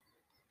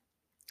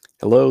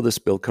Hello, this is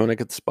Bill Koenig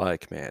at the Spy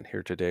Command,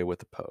 here today with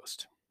the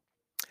Post.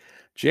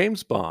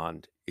 James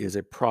Bond is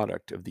a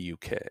product of the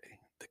UK.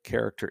 The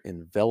character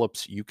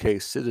envelops UK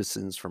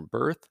citizens from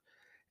birth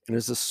and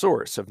is a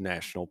source of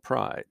national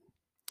pride.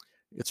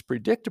 It's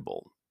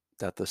predictable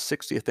that the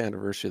 60th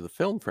anniversary of the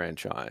film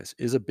franchise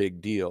is a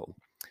big deal.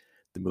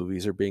 The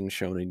movies are being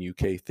shown in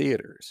UK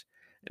theaters,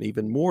 and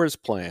even more is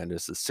planned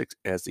as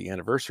the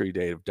anniversary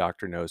date of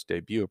Dr. No's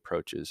debut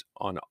approaches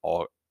on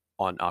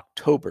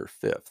October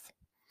 5th.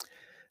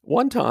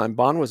 One time,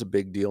 Bond was a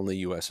big deal in the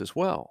US as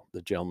well.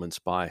 The Gentleman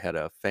Spy had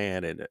a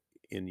fan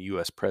in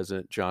US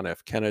President John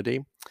F.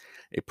 Kennedy.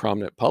 A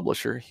prominent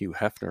publisher, Hugh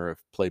Hefner of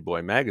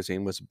Playboy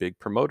magazine, was a big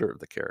promoter of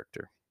the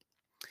character.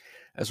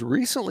 As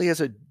recently as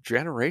a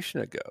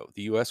generation ago,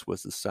 the US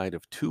was the site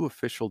of two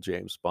official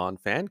James Bond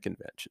fan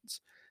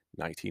conventions,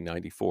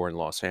 1994 in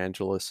Los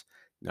Angeles,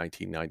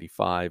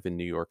 1995 in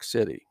New York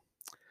City.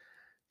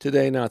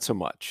 Today, not so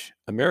much.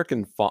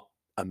 American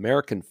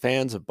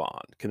fans of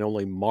Bond can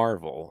only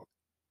marvel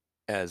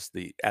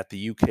at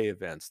the UK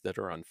events that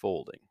are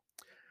unfolding.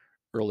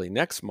 Early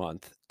next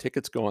month,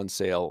 tickets go on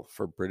sale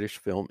for British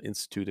Film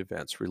Institute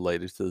events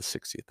related to the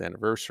 60th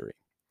anniversary.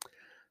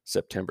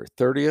 September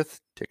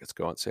 30th, tickets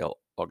go on sale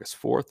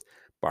August 4th.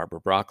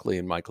 Barbara Broccoli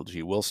and Michael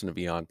G. Wilson of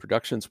Eon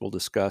Productions will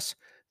discuss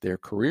their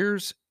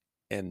careers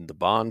and the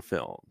Bond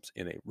films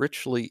in a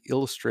richly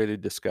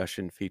illustrated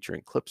discussion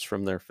featuring clips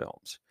from their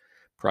films.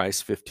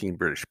 Price 15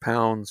 British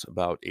pounds,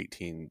 about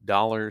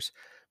 $18.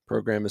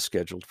 Program is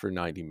scheduled for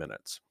 90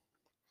 minutes.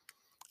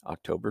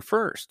 October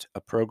 1st,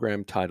 a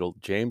program titled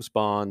James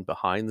Bond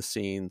Behind the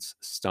Scenes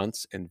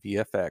Stunts and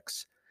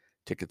VFX.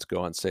 Tickets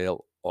go on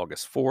sale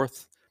August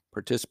 4th.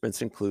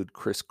 Participants include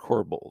Chris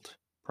Corbould.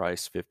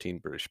 Price 15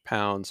 British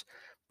pounds.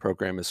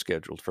 Program is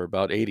scheduled for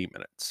about 80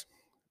 minutes.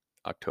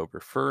 October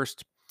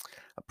 1st,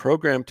 a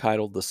program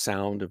titled The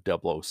Sound of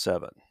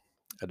 007.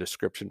 A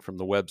description from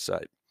the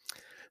website.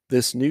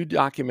 This new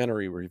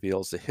documentary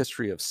reveals the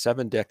history of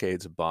 7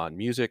 decades of Bond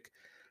music,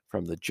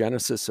 from the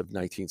genesis of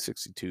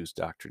 1962's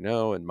Dr.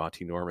 No and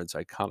Monty Norman's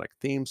iconic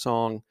theme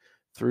song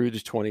through to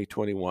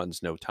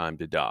 2021's No Time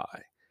to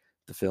Die.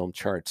 The film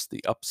charts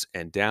the ups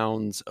and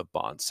downs of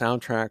Bond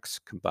soundtracks,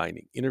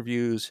 combining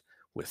interviews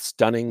with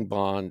stunning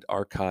Bond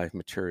archive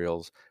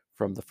materials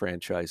from the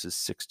franchise's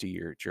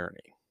 60-year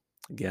journey.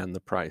 Again,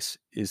 the price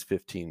is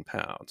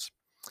 £15.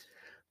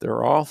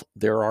 There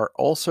are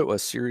also a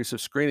series of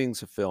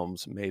screenings of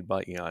films made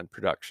by Eon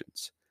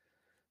Productions.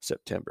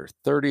 September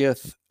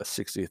 30th, a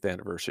 60th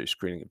anniversary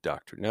screening of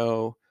Dr.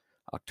 No.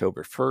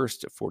 October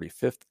 1st, a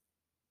 45th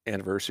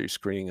anniversary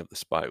screening of The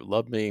Spy Who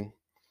Loved Me.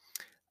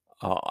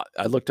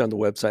 I looked on the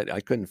website.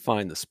 I couldn't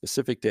find the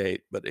specific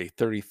date, but a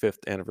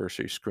 35th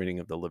anniversary screening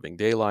of The Living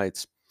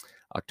Daylights.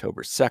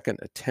 October 2nd,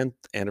 a 10th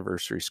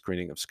anniversary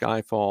screening of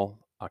Skyfall.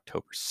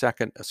 October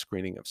 2nd, a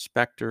screening of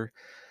Spectre.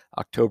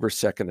 October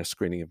 2nd, a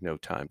screening of No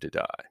Time to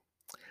Die.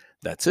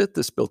 That's it.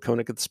 This is Bill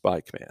Koenig at the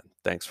Spy Command.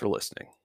 Thanks for listening.